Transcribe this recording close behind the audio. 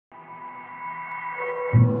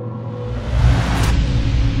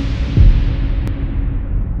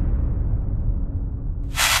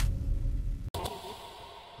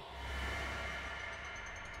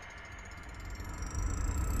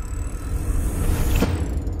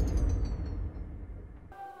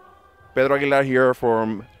Pedro Aguilar here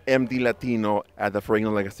from MD Latino at the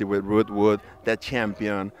Ferrigno Legacy with Ruth Wood, the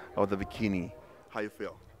champion of the Bikini. How you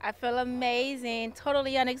feel? I feel amazing,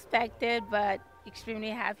 totally unexpected, but extremely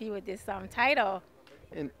happy with this title.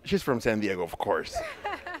 And she's from San Diego, of course.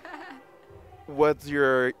 What's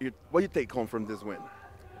what you take home from this win?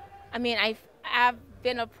 I mean, I've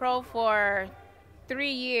been a pro for 3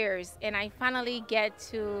 years, and I finally get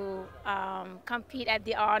to compete at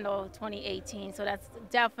the Arnold 2018, so that's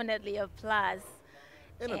definitely a plus.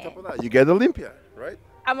 And on top of that, you get Olympia, right?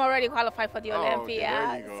 I'm already qualified for the Olympia,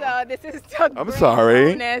 okay, there you go. so this is the I'm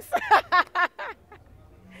sorry. bonus.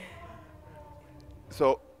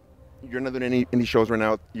 So you're not doing any shows right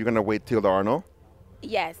now. You're gonna wait till the Arnold.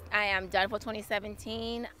 Yes, I am done for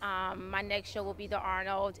 2017. My next show will be the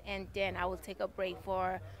Arnold, and then I will take a break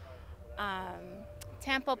for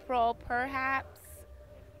Tampa Pro, perhaps,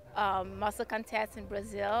 muscle contest in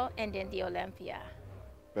Brazil, and then the Olympia.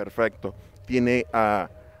 Perfecto.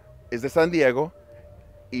 Es de San Diego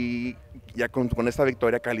y ya con esta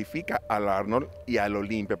victoria califica al Arnold y al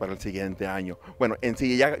Olympia para el siguiente año. Bueno, en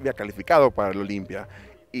sí ya había calificado para el Olympia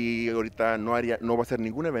y ahorita no va a hacer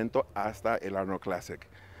ningún evento hasta el Arnold Classic.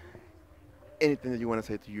 Anything that you want to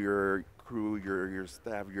say to your crew, your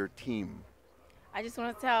staff, your team? I just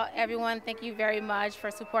want to tell everyone thank you very much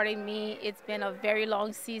for supporting me. It's been a very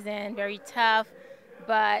long season, very tough,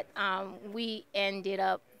 but we ended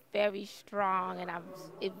up very strong, and I'm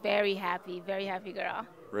very happy girl.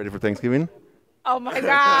 Ready for Thanksgiving? Oh my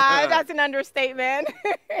God, that's an understatement.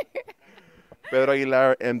 Pedro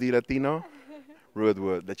Aguilar, MD Latino, Ruth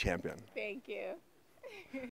Wood, the champion. Thank you.